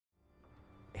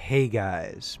Hey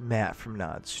guys, Matt from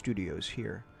MrNoDStudios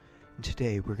here, and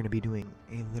today we're going to be doing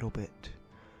a little bit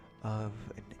of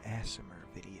an ASMR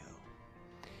video,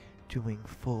 doing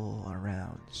full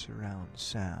around surround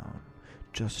sound,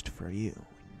 just for you,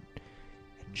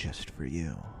 and just for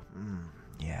you,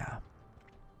 yeah.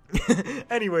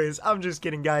 Anyways, I'm just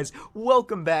kidding guys,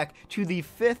 welcome back to the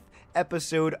 5th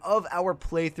episode of our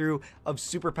playthrough of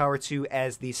SuperPower 2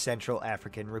 as the Central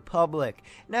African Republic.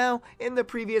 Now, in the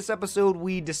previous episode,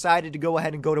 we decided to go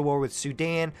ahead and go to war with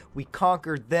Sudan. We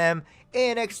conquered them,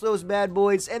 annexed those bad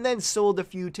boys, and then sold a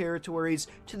few territories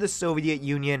to the Soviet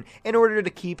Union in order to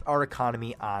keep our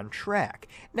economy on track.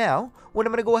 Now, what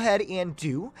I'm going to go ahead and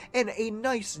do, and a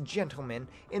nice gentleman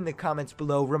in the comments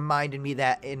below reminded me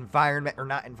that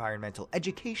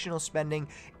educational spending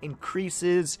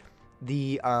increases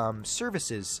the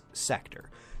services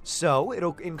sector, so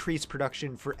it'll increase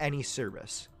production for any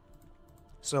service.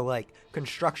 So like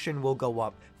construction will go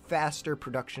up faster,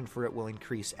 production for it will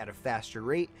increase at a faster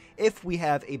rate if we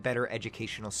have a better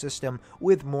educational system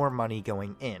with more money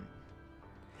going in.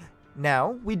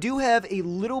 Now, we do have a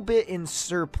little bit in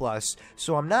surplus,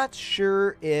 so I'm not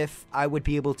sure if I would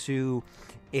be able to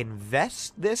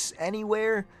invest this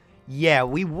anywhere. Yeah,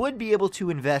 we would be able to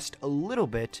invest a little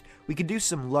bit. We could do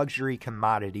some luxury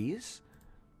commodities.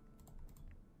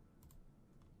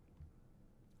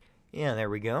 Yeah, there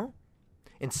we go.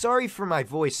 And sorry for my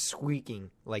voice squeaking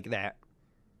like that.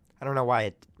 I don't know why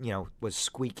it, was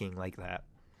squeaking like that.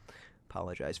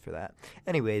 Apologize for that.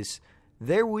 Anyways,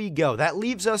 there we go. That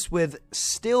leaves us with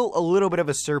still a little bit of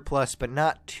a surplus, but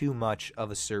not too much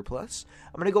of a surplus.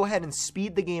 I'm going to go ahead and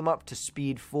speed the game up to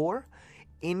speed 4.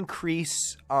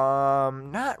 Increase,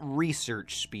 not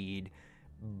research speed,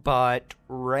 but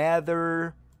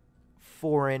rather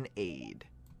foreign aid.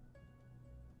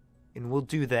 And we'll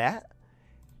do that.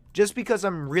 Just because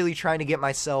I'm really trying to get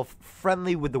myself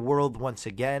friendly with the world once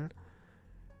again.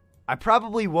 I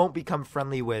probably won't become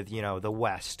friendly with, the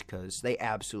West, because they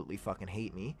absolutely fucking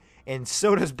hate me. And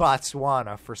so does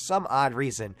Botswana. For some odd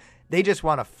reason, they just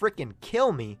want to frickin'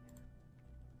 kill me.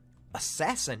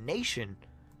 Assassination?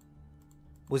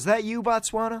 Was that you,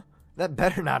 Botswana? That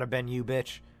better not have been you,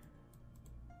 bitch.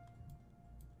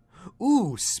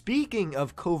 Ooh, speaking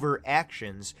of covert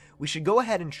actions, we should go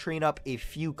ahead and train up a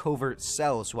few covert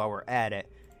cells while we're at it.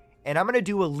 And I'm going to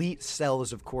do elite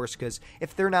cells, of course, because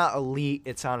if they're not elite,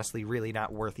 it's honestly really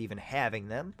not worth even having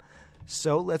them.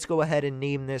 So let's go ahead and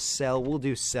name this cell. We'll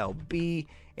do cell B,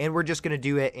 and we're just going to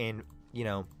do it in,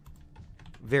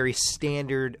 very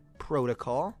standard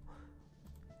protocol.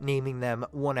 Naming them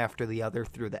one after the other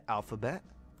through the alphabet.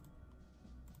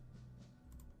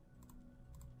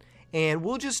 And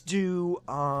we'll just do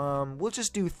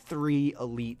 3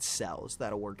 elite cells.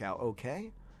 That'll work out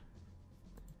okay.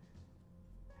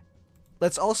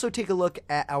 Let's also take a look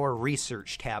at our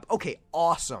research tab. Okay,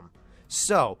 awesome.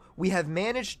 So, we have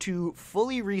managed to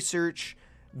fully research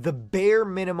the bare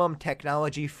minimum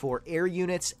technology for air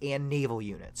units and naval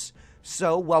units.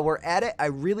 So, while we're at it, I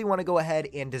really want to go ahead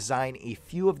and design a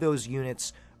few of those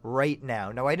units right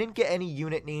now. Now, I didn't get any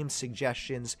unit name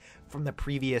suggestions from the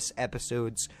previous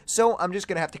episodes, so I'm just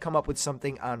going to have to come up with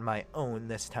something on my own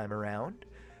this time around.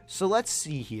 So, let's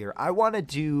see here. I want to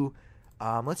do,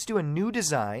 let's do a new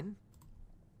design,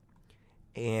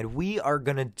 and we are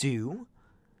going to do,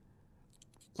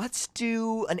 let's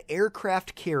do an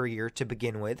aircraft carrier to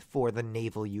begin with for the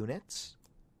naval units.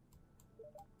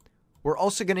 We're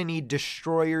also going to need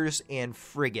destroyers and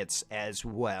frigates as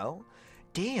well.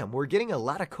 Damn, we're getting a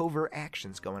lot of covert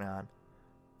actions going on.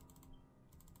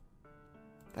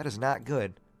 That is not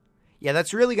good. Yeah,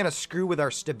 that's really going to screw with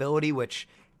our stability, which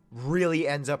really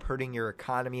ends up hurting your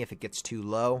economy if it gets too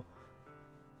low.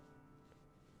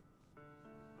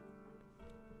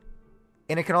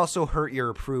 And it can also hurt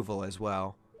your approval as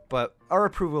well. But our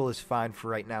approval is fine for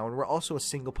right now, and we're also a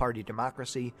single-party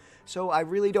democracy, so I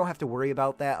really don't have to worry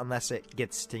about that unless it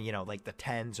gets to, like the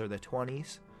 10s or the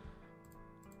 20s.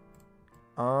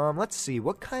 Let's see,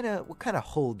 what kind of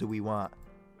hull do we want?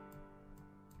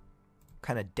 What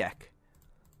kind of deck?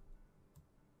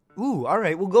 Ooh,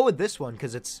 alright, we'll go with this one,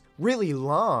 because it's really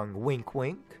long, wink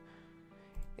wink.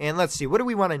 And let's see, what do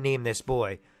we want to name this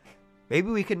boy?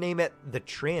 Maybe we could name it the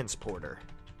Transporter.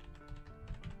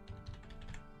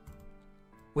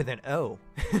 With an O.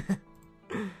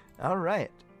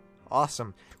 Alright.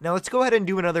 Awesome. Now let's go ahead and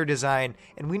do another design.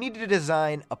 And we need to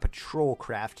design a patrol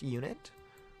craft unit.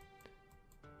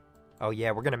 Oh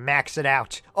yeah, we're going to max it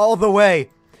out. All the way.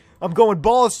 I'm going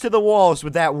balls to the walls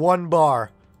with that one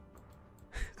bar.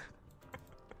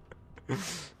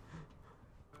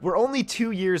 We're only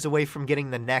 2 years away from getting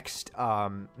the next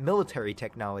military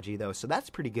technology, though, so that's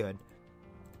pretty good.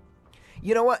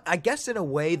 You know what? I guess in a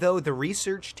way, though, the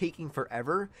research taking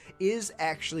forever is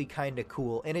actually kind of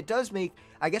cool. And it does make,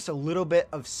 I guess, a little bit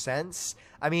of sense.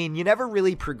 I mean, you never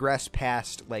really progress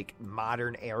past, like,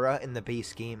 modern era in the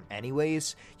base game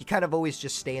anyways. You kind of always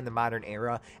just stay in the modern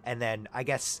era. And then, I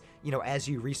guess, you know, as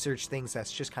you research things,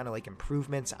 that's just kind of like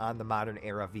improvements on the modern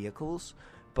era vehicles.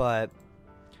 But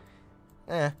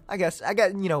I guess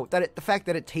you know, that the fact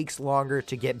that it takes longer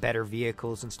to get better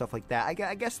vehicles and stuff like that,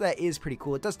 I guess that is pretty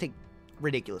cool. It does take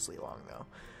ridiculously long, though.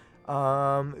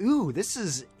 Ooh, this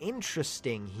is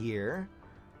interesting here.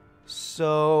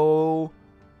 So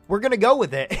we're gonna go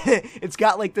with it. It's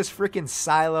got like this freaking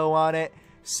silo on it,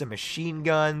 some machine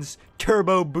guns,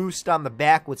 turbo boost on the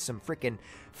back with some freaking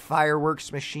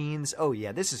fireworks machines. Oh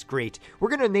yeah, this is great. We're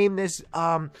gonna name this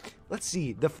let's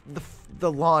see,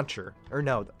 the launcher, or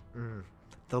no,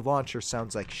 the launcher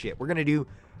sounds like shit. We're gonna do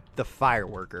the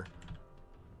fireworker.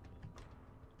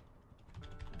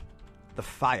 The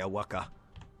fireworker.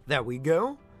 There we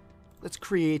go. Let's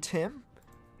create him.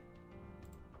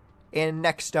 And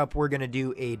next up, we're gonna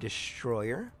do a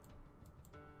destroyer.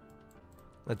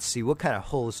 Let's see, what kind of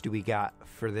holes do we got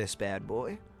for this bad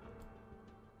boy?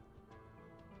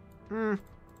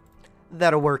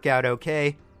 That'll work out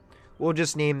okay. We'll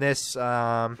just name this,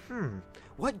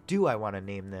 what do I want to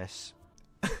name this?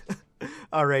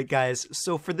 Alright, guys,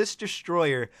 so for this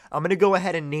destroyer, I'm going to go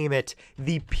ahead and name it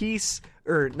the piece,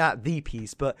 or not the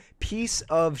piece, but piece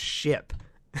of ship.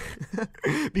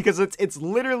 Because it's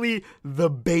literally the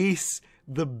base,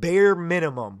 the bare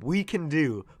minimum we can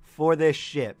do for this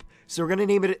ship. So we're going to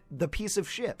name it the piece of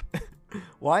ship.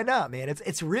 Why not, man?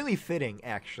 It's really fitting,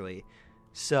 actually.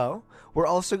 So, we're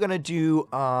also going to do,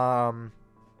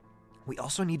 we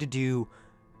also need to do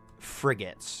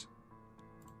frigates.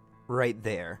 Right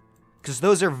there. Because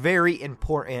those are very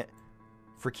important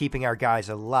for keeping our guys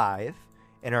alive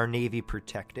and our navy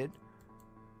protected.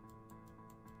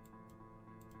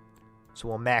 So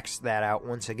we'll max that out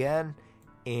once again.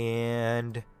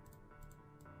 And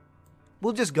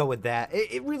we'll just go with that.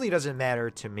 It really doesn't matter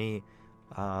to me.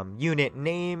 Unit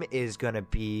name is going to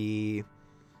be...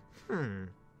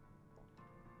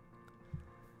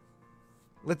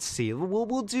 Let's see.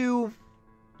 We'll do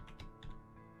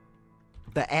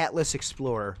the Atlas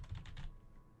Explorer.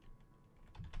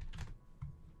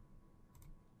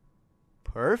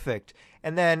 Perfect.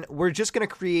 And then we're just going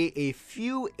to create a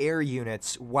few air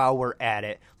units while we're at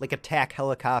it, like attack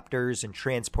helicopters and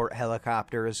transport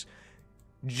helicopters,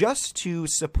 just to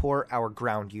support our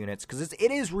ground units, because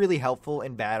it is really helpful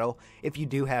in battle if you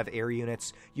do have air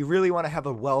units. You really want to have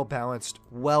a well-balanced,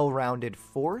 well-rounded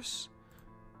force.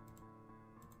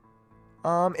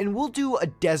 And we'll do a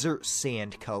desert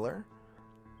sand color.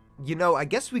 You know, I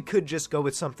guess we could just go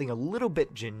with something a little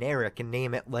bit generic and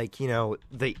name it like, you know,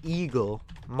 the Eagle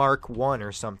Mark 1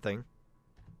 or something.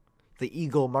 The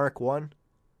Eagle Mark 1.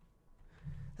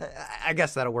 I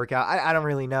guess that'll work out. I don't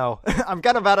really know. I'm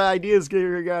kind of out of ideas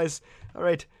here, guys. All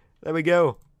right, there we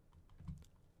go.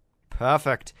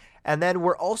 Perfect. And then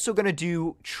we're also going to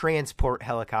do transport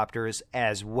helicopters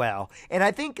as well. And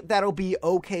I think that'll be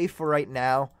okay for right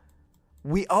now.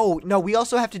 We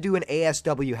also have to do an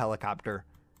ASW helicopter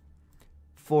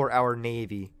for our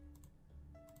navy.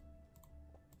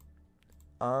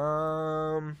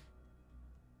 We'll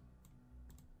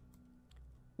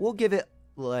give it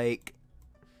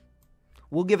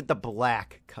the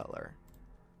black color.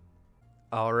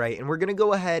 All right, and we're going to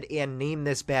go ahead and name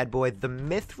this bad boy the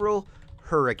Mithril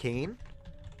Hurricane.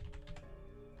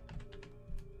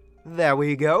 There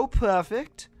we go.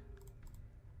 Perfect.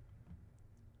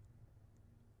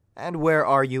 And where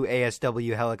are you,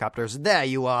 ASW helicopters? There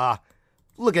you are.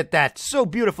 Look at that. So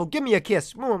beautiful. Give me a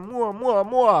kiss. More, more, more,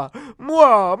 more.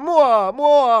 More, more,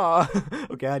 more.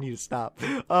 Okay, I need to stop.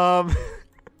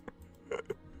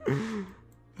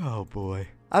 Oh, boy.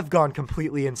 I've gone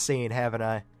completely insane, haven't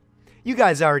I? You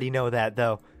guys already know that,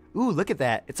 though. Ooh, look at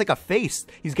that. It's like a face.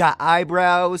 He's got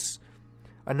eyebrows,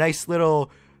 a nice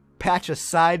little patch of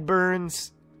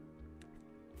sideburns,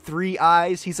 3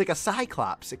 eyes. He's like a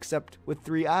Cyclops, except with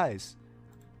 3 eyes.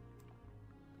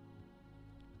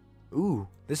 Ooh,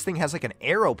 this thing has like an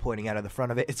arrow pointing out of the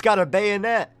front of it. It's got a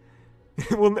bayonet.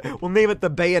 We'll name it the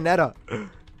Bayonetta.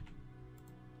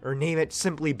 Or name it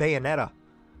simply Bayonetta.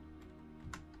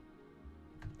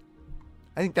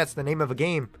 I think that's the name of a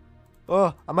game.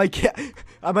 Oh, I might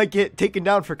get taken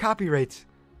down for copyrights.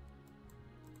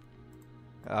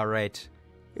 All right.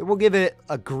 We'll give it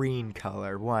a green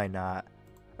color. Why not?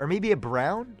 Or maybe a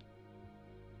brown?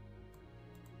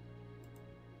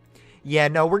 Yeah,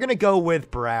 no, we're going to go with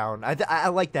brown. I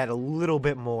like that a little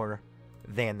bit more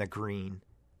than the green.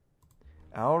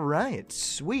 All right,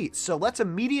 sweet. So let's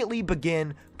immediately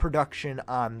begin production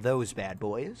on those bad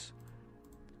boys.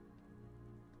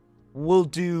 We'll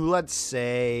do, let's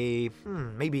say,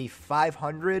 maybe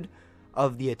 500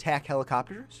 of the attack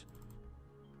helicopters.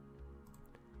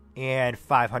 And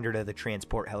 500 of the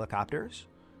transport helicopters.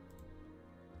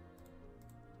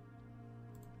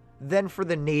 Then for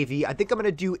the Navy, I think I'm going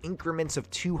to do increments of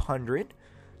 200.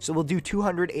 So we'll do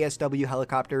 200 ASW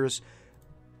helicopters,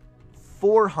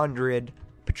 400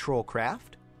 patrol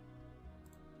craft,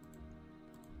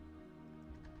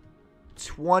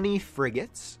 20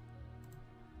 frigates,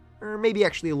 or maybe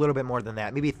actually a little bit more than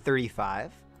that, maybe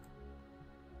 35.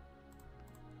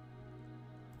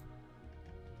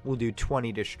 We'll do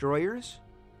 20 destroyers,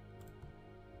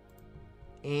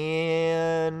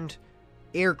 and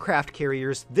aircraft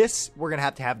carriers. This we're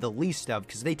going to have the least of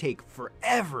because they take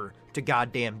forever to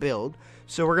goddamn build.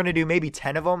 So we're going to do maybe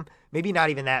 10 of them. Maybe not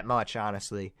even that much,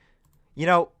 honestly. You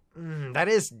know, that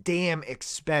is damn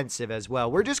expensive as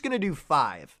well. We're just going to do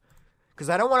 5 because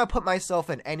I don't want to put myself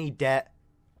in any debt.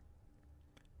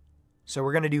 So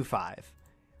we're going to do 5.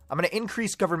 I'm going to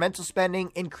increase governmental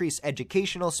spending, increase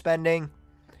educational spending,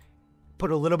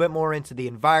 put a little bit more into the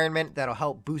environment. That'll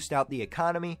help boost out the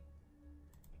economy.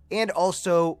 And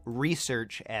also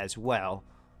research as well.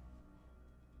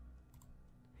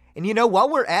 And you know, while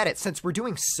we're at it, since we're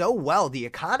doing so well, the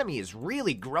economy is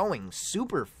really growing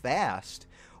super fast,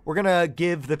 we're going to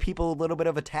give the people a little bit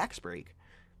of a tax break.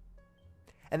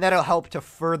 And that'll help to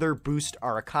further boost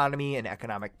our economy and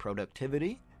economic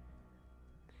productivity.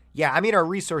 Yeah, I mean, our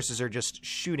resources are just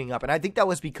shooting up. And I think that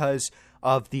was because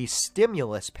of the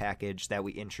stimulus package that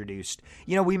we introduced.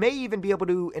 You know, we may even be able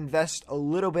to invest a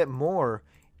little bit more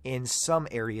in some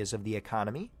areas of the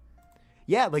economy.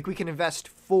 Yeah, like we can invest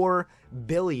 $4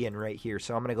 billion right here.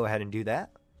 So I'm going to go ahead and do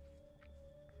that.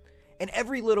 And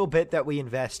every little bit that we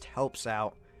invest helps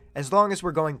out. As long as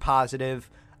we're going positive,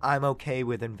 I'm okay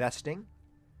with investing.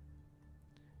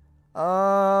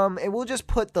 And we'll just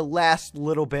put the last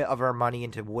little bit of our money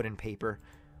into wood and paper.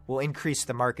 We'll increase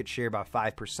the market share by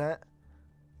 5%.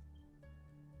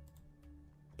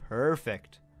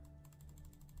 Perfect.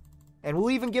 And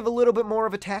we'll even give a little bit more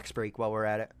of a tax break while we're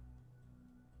at it.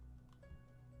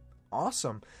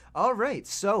 Awesome. All right,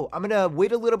 so I'm going to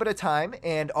wait a little bit of time,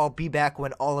 and I'll be back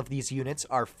when all of these units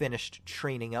are finished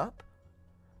training up.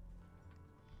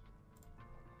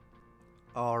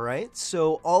 All right,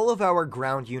 so all of our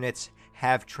ground units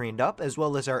have trained up, as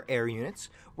well as our air units.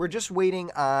 We're just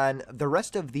waiting on the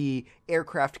rest of the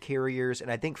aircraft carriers and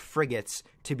I think frigates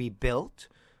to be built.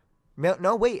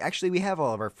 No, wait, actually we have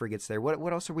all of our frigates there.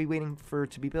 What else are we waiting for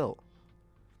to be built?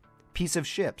 Piece of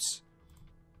ships.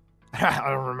 I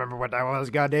don't remember what that was,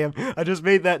 goddamn. I just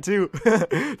made that too.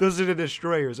 Those are the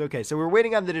destroyers. Okay, so we're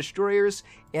waiting on the destroyers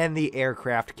and the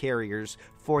aircraft carriers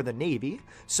for the Navy.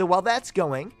 So while that's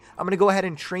going, I'm going to go ahead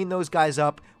and train those guys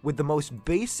up with the most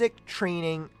basic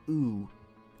training. Ooh.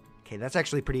 Okay, that's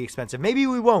actually pretty expensive. Maybe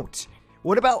we won't.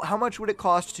 What about how much would it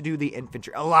cost to do the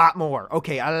infantry? A lot more.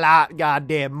 Okay, a lot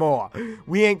goddamn more.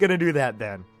 We ain't going to do that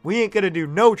then. We ain't going to do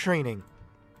no training.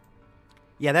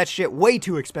 Yeah, that shit way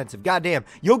too expensive. Goddamn.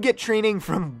 You'll get training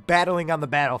from battling on the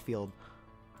battlefield.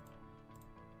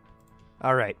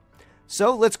 Alright.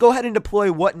 So, let's go ahead and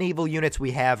deploy what naval units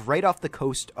we have right off the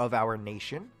coast of our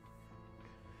nation.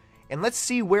 And let's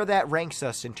see where that ranks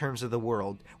us in terms of the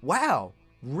world. Wow.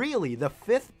 Really? The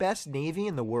 5th best navy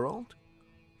in the world?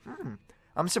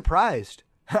 I'm surprised.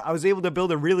 I was able to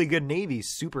build a really good navy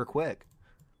super quick.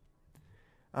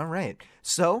 All right,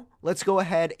 so let's go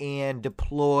ahead and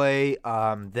deploy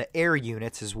the air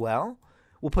units as well.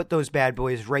 We'll put those bad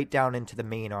boys right down into the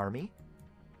main army.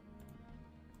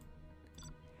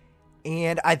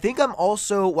 And I think I'm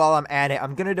also, while I'm at it,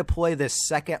 I'm going to deploy this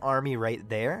second army right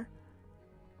there.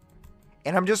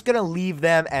 And I'm just going to leave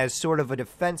them as sort of a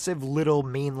defensive little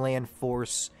mainland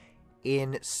force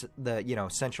in the,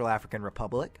 Central African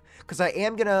Republic. Because I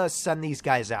am going to send these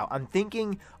guys out. I'm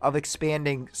thinking of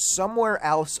expanding somewhere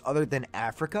else other than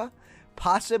Africa.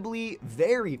 Possibly,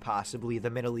 very possibly, the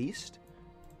Middle East.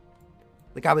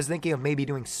 Like, I was thinking of maybe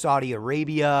doing Saudi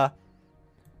Arabia.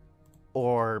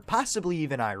 Or possibly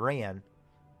even Iran.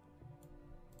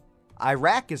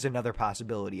 Iraq is another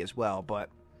possibility as well. But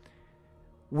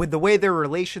with the way their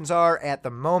relations are at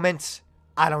the moment,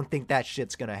 I don't think that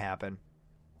shit's going to happen.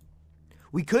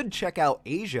 We could check out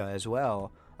Asia as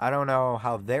well. I don't know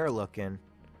how they're looking.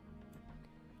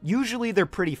 Usually they're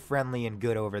pretty friendly and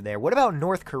good over there. What about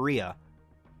North Korea?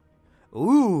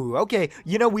 Ooh, okay.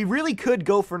 We really could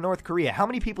go for North Korea. How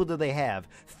many people do they have?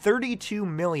 32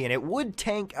 million. It would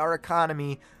tank our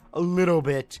economy a little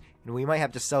bit, and we might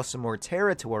have to sell some more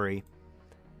territory.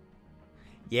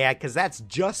 Yeah, because that's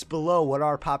just below what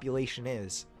our population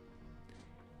is.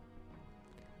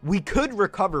 We could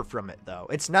recover from it, though.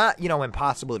 It's not,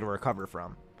 impossible to recover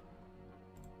from.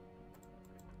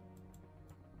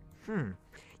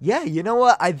 Yeah, you know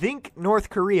what? I think North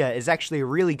Korea is actually a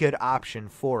really good option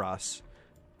for us.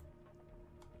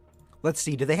 Let's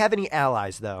see. Do they have any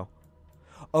allies, though?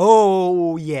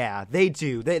 Oh, yeah, they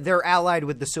do. They're allied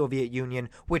with the Soviet Union,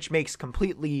 which makes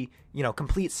complete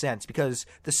sense because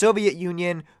the Soviet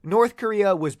Union, North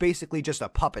Korea was basically just a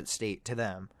puppet state to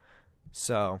them.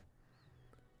 So,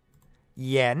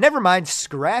 yeah, never mind.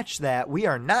 Scratch that. We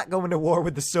are not going to war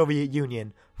with the Soviet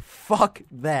Union. Fuck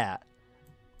that.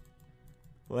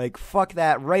 Like, fuck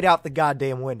that right out the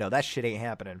goddamn window. That shit ain't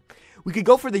happening. We could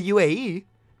go for the UAE.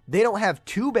 They don't have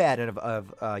too bad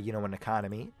of an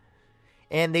economy.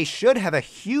 And they should have a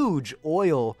huge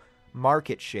oil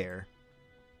market share.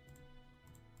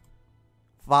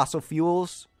 Fossil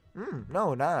fuels?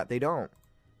 No, not. They don't.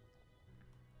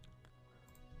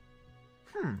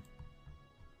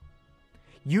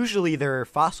 Usually there are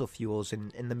fossil fuels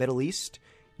in the Middle East.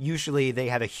 Usually they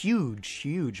have a huge,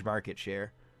 huge market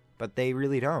share. But they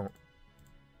really don't.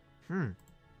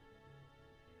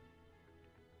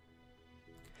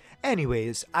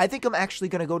 Anyways, I think I'm actually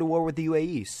going to go to war with the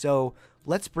UAE. So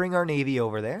let's bring our navy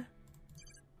over there.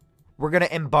 We're going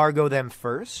to embargo them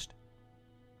first.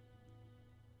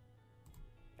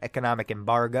 Economic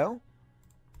embargo.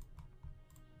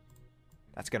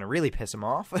 That's going to really piss them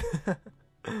off.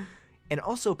 And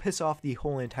also piss off the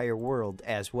whole entire world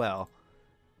as well.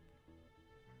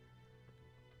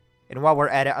 And while we're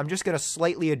at it, I'm just going to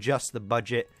slightly adjust the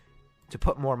budget to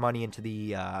put more money into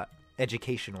the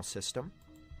educational system.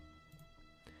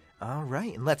 All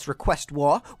right, and let's request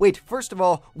war. Wait, first of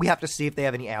all, we have to see if they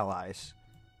have any allies.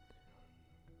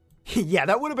 Yeah,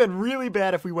 that would have been really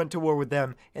bad if we went to war with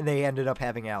them and they ended up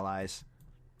having allies.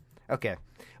 Okay,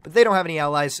 but they don't have any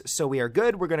allies, so we are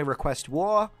good. We're going to request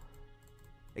war.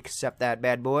 Accept that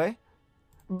bad boy.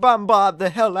 Bombard the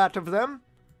hell out of them.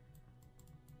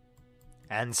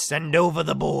 And send over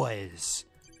the boys.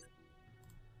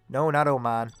 No, not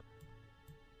Oman.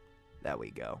 There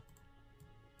we go.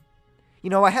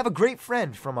 I have a great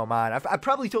friend from Oman. I've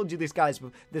probably told you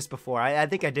this before. I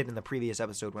think I did in the previous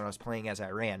episode when I was playing as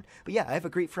Iran. But yeah, I have a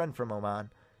great friend from Oman.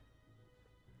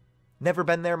 Never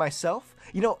been there myself.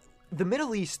 The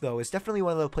Middle East, though, is definitely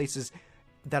one of the places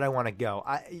that I want to go.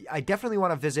 I definitely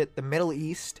want to visit the Middle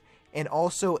East and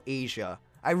also Asia.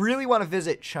 I really want to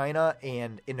visit China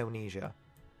and Indonesia.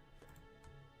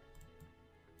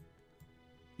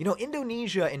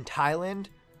 Indonesia and Thailand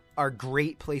are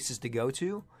great places to go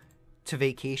to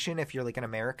vacation if you're like an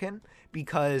American,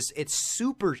 because it's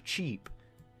super cheap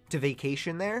to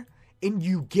vacation there and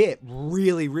you get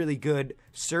really, really good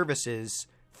services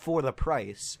for the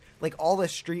price. Like, all the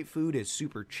street food is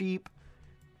super cheap.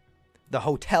 The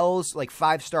hotels, like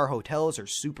 5-star hotels, are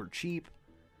super cheap.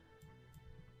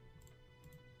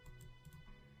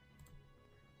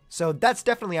 So that's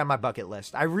definitely on my bucket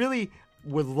list. I really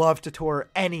would love to tour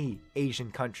any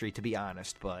Asian country, to be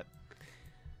honest, but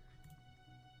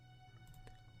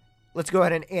let's go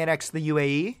ahead and annex the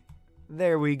UAE.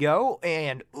 There we go.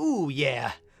 And, ooh,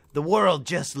 yeah, the world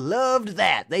just loved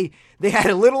that. They had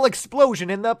a little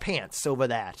explosion in the pants over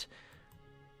that.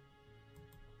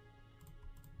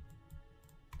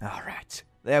 All right,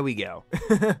 there we go.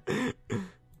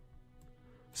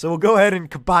 So we'll go ahead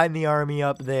and combine the army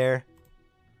up there.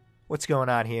 What's going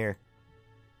on here?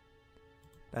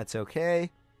 That's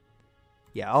okay.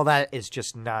 Yeah, all that is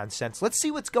just nonsense. Let's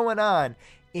see what's going on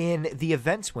in the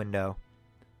events window.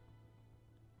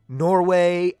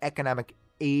 Norway economic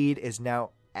aid is now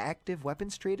active.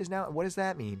 Weapons trade is now. What does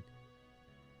that mean?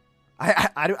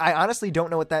 I honestly don't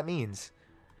know what that means.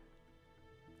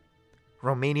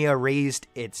 Romania raised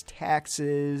its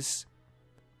taxes.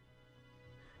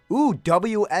 Ooh,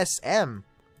 WSM.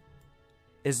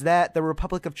 Is that the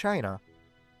Republic of China?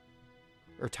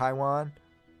 Or Taiwan?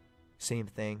 Same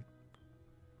thing.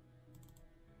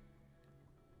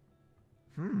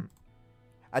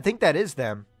 I think that is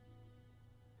them.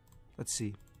 Let's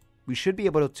see. We should be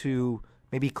able to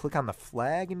maybe click on the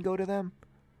flag and go to them.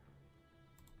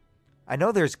 I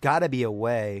know there's got to be a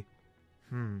way.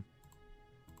 Oh,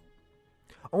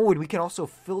 and we can also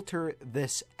filter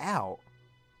this out.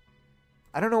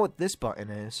 I don't know what this button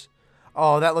is.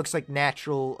 Oh, that looks like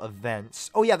natural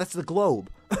events. Oh, yeah, that's the globe.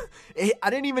 I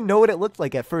didn't even know what it looked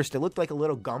like at first. It looked like a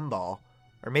little gumball.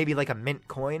 Or maybe like a mint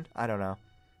coin. I don't know.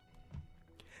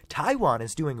 Taiwan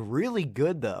is doing really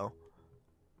good, though.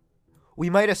 We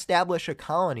might establish a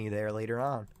colony there later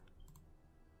on.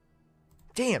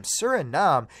 Damn,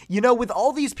 Suriname. You know, with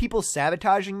all these people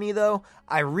sabotaging me, though,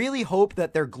 I really hope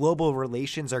that their global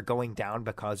relations are going down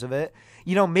because of it.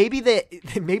 You know, maybe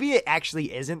it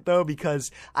actually isn't, though,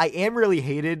 because I am really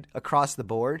hated across the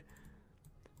board.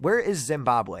 Where is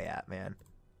Zimbabwe at, man?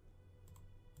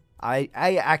 I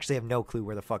actually have no clue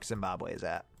where the fuck Zimbabwe is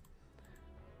at.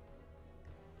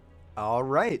 All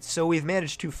right, so we've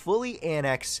managed to fully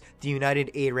annex the United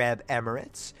Arab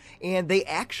Emirates, and they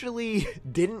actually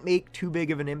didn't make too big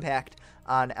of an impact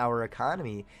on our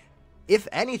economy. If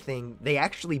anything, they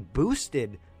actually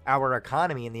boosted our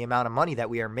economy and the amount of money that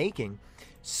we are making.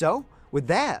 So, with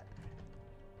that,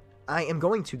 I am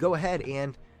going to go ahead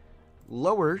and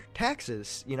lower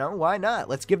taxes. You know, why not?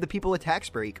 Let's give the people a tax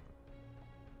break.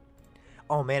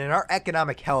 Oh man, and our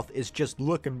economic health is just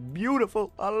looking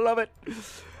beautiful. I love it.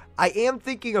 I am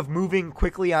thinking of moving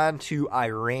quickly on to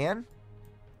Iran.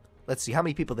 Let's see how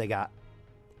many people they got.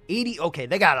 80. Okay,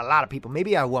 they got a lot of people.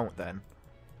 Maybe I won't then.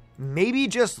 Maybe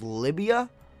just Libya.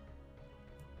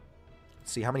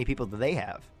 Let's see how many people do they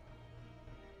have.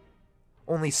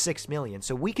 Only 6 million.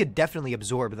 So we could definitely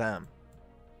absorb them.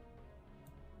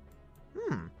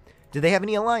 Do they have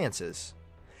any alliances?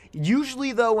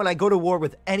 Usually, though, when I go to war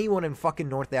with anyone in fucking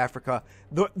North Africa,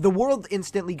 the world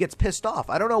instantly gets pissed off.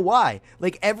 I don't know why.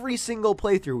 Like, every single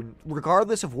playthrough,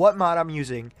 regardless of what mod I'm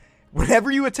using, whenever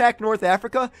you attack North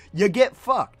Africa, you get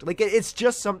fucked. Like, it's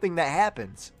just something that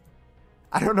happens.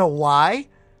 I don't know why,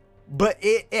 but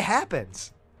it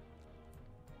happens.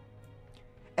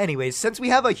 Anyways, since we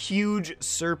have a huge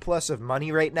surplus of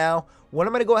money right now, what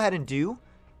I'm going to go ahead and do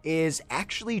is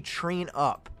actually train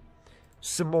up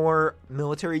some more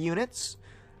military units.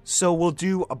 So we'll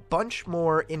do a bunch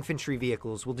more infantry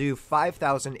vehicles. We'll do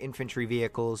 5,000 infantry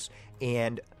vehicles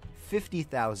and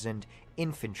 50,000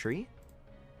 infantry.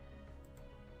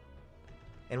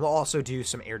 And we'll also do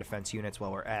some air defense units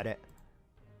while we're at it.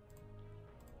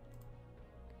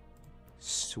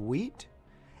 Sweet.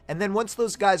 And then once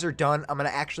those guys are done, I'm going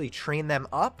to actually train them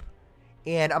up.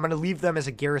 And I'm going to leave them as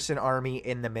a garrison army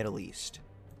in the Middle East.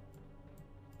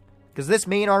 Because this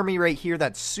main army right here,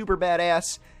 that's super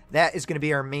badass, that is going to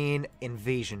be our main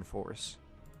invasion force.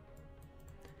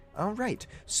 Alright,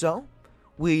 so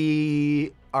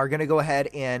we are going to go ahead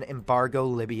and embargo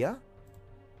Libya.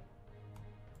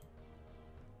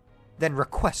 Then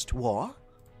request war.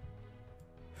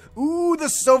 Ooh, the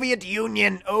Soviet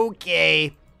Union,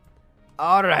 okay.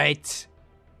 Alright.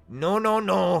 No, no,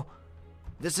 no.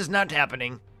 This is not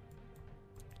happening.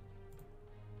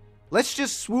 Let's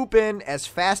just swoop in as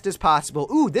fast as possible.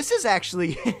 Ooh, this is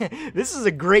actually, this is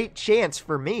a great chance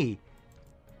for me.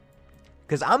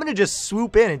 Because I'm going to just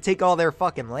swoop in and take all their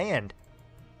fucking land.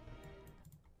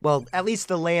 Well, at least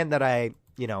the land that I,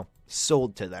 you know,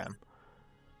 sold to them.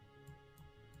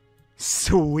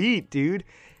 Sweet, dude.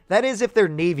 That is if their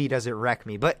navy doesn't wreck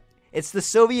me. But it's the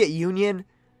Soviet Union.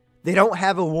 They don't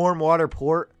have a warm water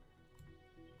port.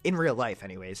 In real life,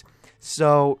 anyways.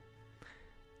 So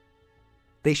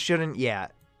they shouldn't, yeah.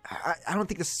 I don't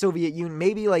think the Soviet Union,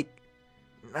 maybe like,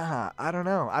 nah, I don't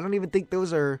know. I don't even think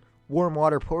those are warm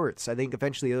water ports. I think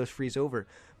eventually those freeze over.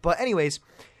 But anyways,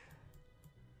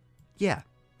 yeah,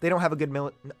 they don't have a good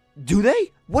military. Do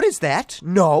they? What is that?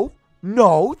 No,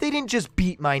 no, they didn't just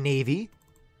beat my navy.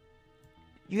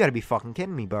 You gotta be fucking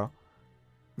kidding me, bro.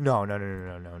 No, no, no, no,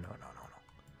 no, no, no, no, no.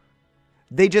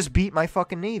 They just beat my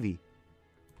fucking navy.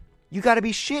 You gotta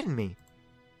be shitting me.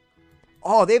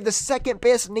 Oh, they have the second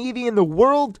best navy in the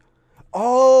world?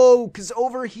 Oh, because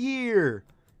over here.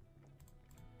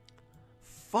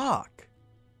 Fuck.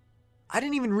 I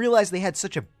didn't even realize they had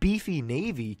such a beefy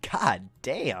navy. God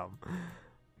damn.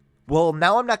 Well,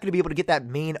 now I'm not going to be able to get that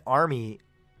main army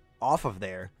off of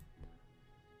there.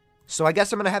 So I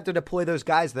guess I'm going to have to deploy those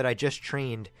guys that I just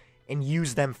trained and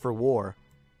use them for war.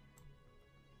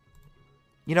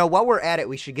 You know, while we're at it,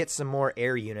 we should get some more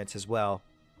air units as well.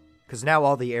 Because now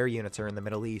all the air units are in the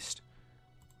Middle East.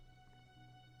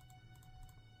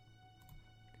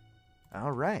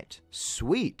 Alright.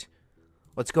 Sweet.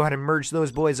 Let's go ahead and merge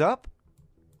those boys up.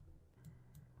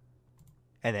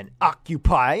 And then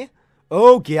occupy.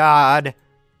 Oh, God.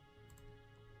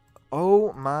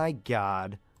 Oh, my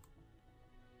God.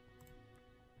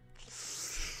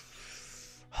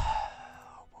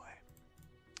 Oh, boy.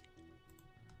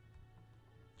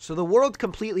 So the world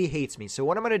completely hates me. So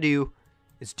what I'm going to do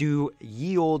is do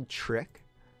ye old trick.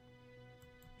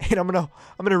 And I'm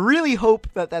gonna really hope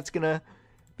that that's gonna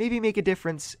maybe make a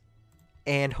difference,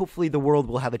 and hopefully the world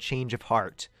will have a change of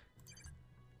heart.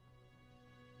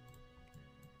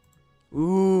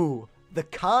 Ooh, the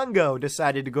Congo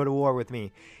decided to go to war with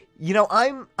me. You know,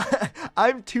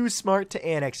 I'm too smart to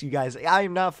annex you guys. I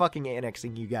am not fucking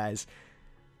annexing you guys.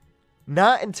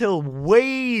 Not until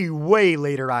way, way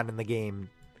later on in the game.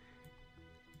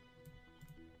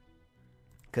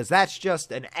 Because that's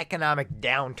just an economic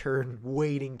downturn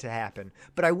waiting to happen.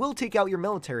 But I will take out your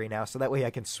military now, so that way I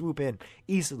can swoop in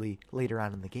easily later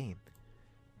on in the game.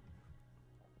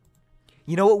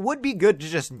 You know, it would be good to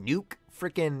just nuke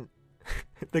frickin'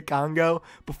 the Congo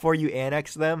before you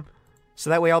annex them. So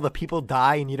that way all the people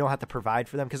die and you don't have to provide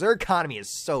for them. Because their economy is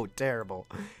so terrible.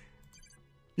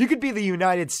 You could be the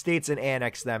United States and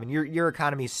annex them, and your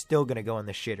economy is still going to go in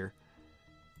the shitter.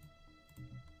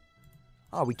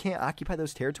 Oh, we can't occupy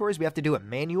those territories? We have to do it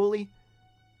manually?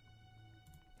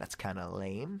 That's kind of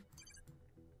lame.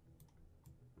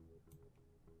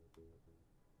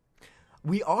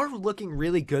 We are looking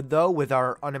really good, though, with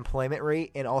our unemployment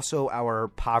rate and also our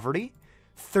poverty.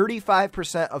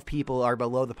 35% of people are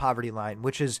below the poverty line,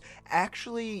 which is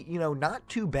actually, you know, not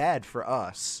too bad for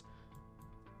us.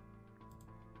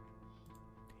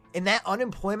 And that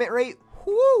unemployment rate,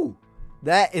 whoo!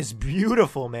 That is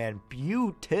beautiful, man.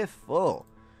 Beautiful.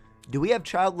 Do we have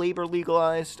child labor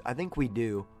legalized? I think we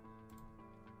do.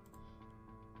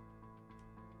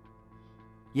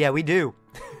 Yeah, we do.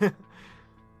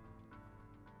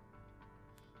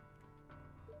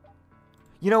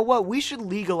 You know what? We should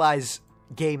legalize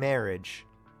gay marriage.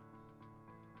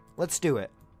 Let's do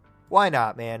it. Why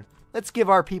not, man? Let's give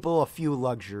our people a few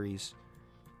luxuries.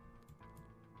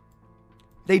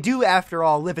 They do, after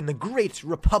all, live in the great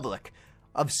republic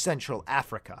of Central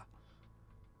Africa.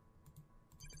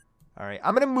 Alright,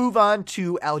 I'm going to move on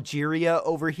to Algeria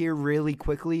over here really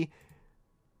quickly.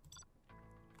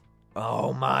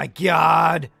 Oh my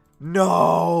god!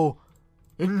 No!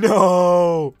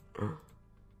 No!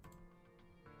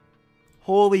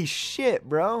 Holy shit,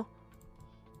 bro.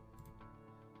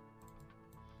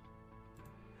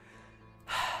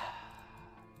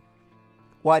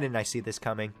 Why didn't I see this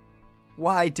coming?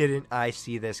 Why didn't I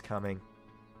see this coming?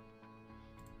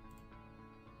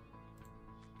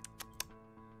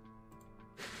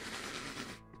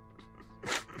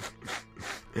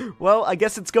 Well, I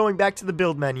guess it's going back to the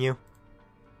build menu.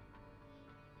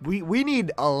 We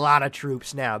need a lot of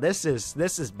troops now. This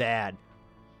is bad.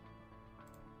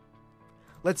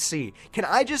 Let's see. Can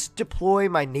I just deploy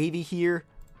my navy here?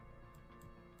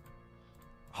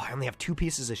 Oh, I only have 2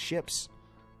 pieces of ships.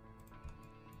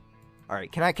 All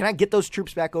right, can I get those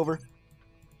troops back over?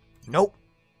 Nope.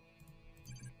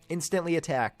 Instantly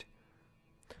attacked.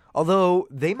 Although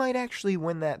they might actually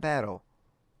win that battle.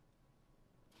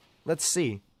 Let's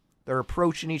see. They're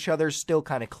approaching each other, still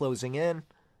kind of closing in.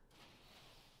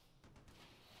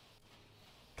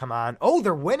 Come on. Oh,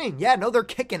 they're winning. Yeah, no, they're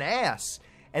kicking ass.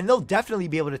 And they'll definitely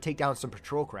be able to take down some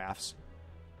patrol crafts.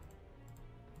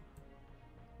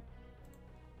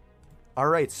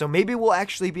 Alright, so maybe we'll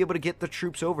actually be able to get the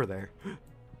troops over there.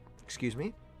 Excuse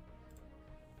me?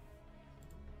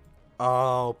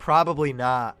 Oh, probably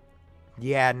not.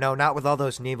 Yeah, no, not with all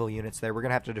those naval units there. We're going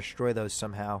to have to destroy those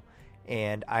somehow.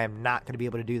 And I am not going to be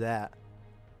able to do that.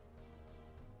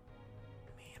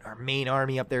 Man, our main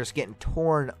army up there is getting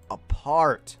torn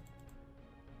apart.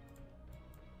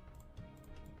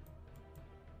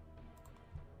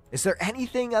 Is there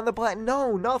anything on the planet?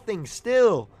 No, nothing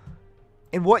still.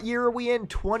 And what year are we in?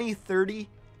 2030?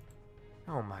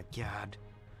 Oh my god.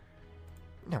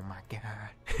 Oh my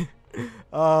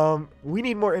god. We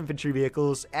need more infantry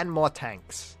vehicles and more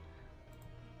tanks.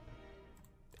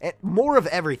 And more of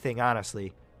everything,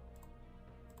 honestly.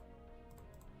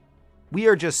 We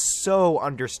are just so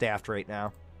understaffed right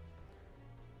now.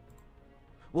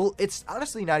 Well, it's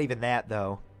honestly not even that,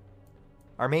 though.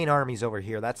 Our main army's over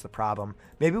here. That's the problem.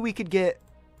 Maybe we could get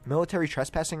military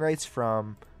trespassing rights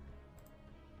from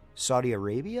Saudi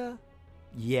Arabia?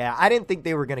 Yeah, I didn't think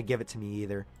they were going to give it to me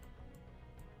either.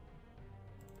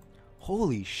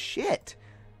 Holy shit.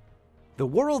 The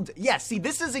world... Yeah, see,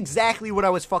 this is exactly what I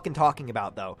was fucking talking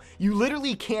about, though. You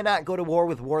literally cannot go to war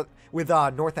with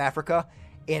North Africa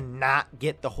and not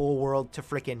get the whole world to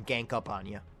frickin' gank up on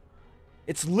you.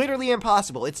 It's literally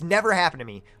impossible. It's never happened to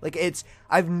me. Like,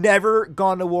 I've never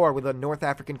gone to war with a North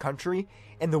African country,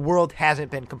 and the world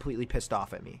hasn't been completely pissed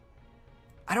off at me.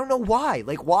 I don't know why.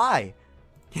 Like, why?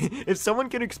 If someone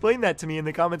can explain that to me in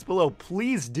the comments below,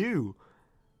 please do.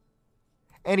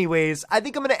 Anyways, I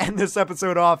think I'm going to end this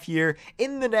episode off here.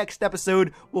 In the next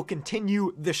episode, we'll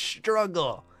continue the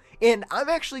struggle. And I'm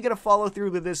actually going to follow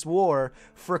through with this war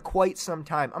for quite some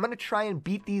time. I'm going to try and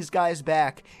beat these guys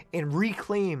back and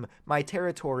reclaim my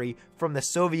territory from the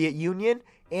Soviet Union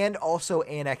and also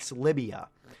annex Libya.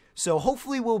 So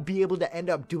hopefully we'll be able to end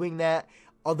up doing that.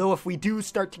 Although if we do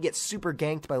start to get super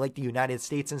ganked by like the United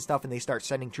States and stuff and they start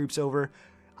sending troops over,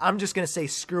 I'm just going to say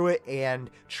screw it and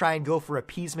try and go for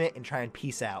appeasement and try and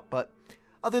peace out. But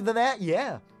other than that,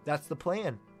 yeah, that's the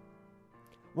plan.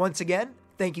 Once again,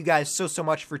 thank you guys so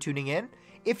much for tuning in.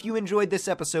 If you enjoyed this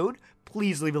episode,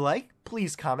 please leave a like,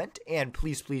 please comment, and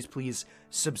please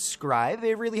subscribe.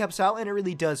 It really helps out and it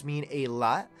really does mean a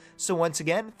lot. So once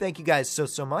again, thank you guys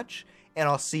so much, and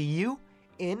I'll see you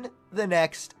in the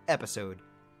next episode.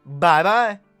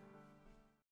 Bye-bye.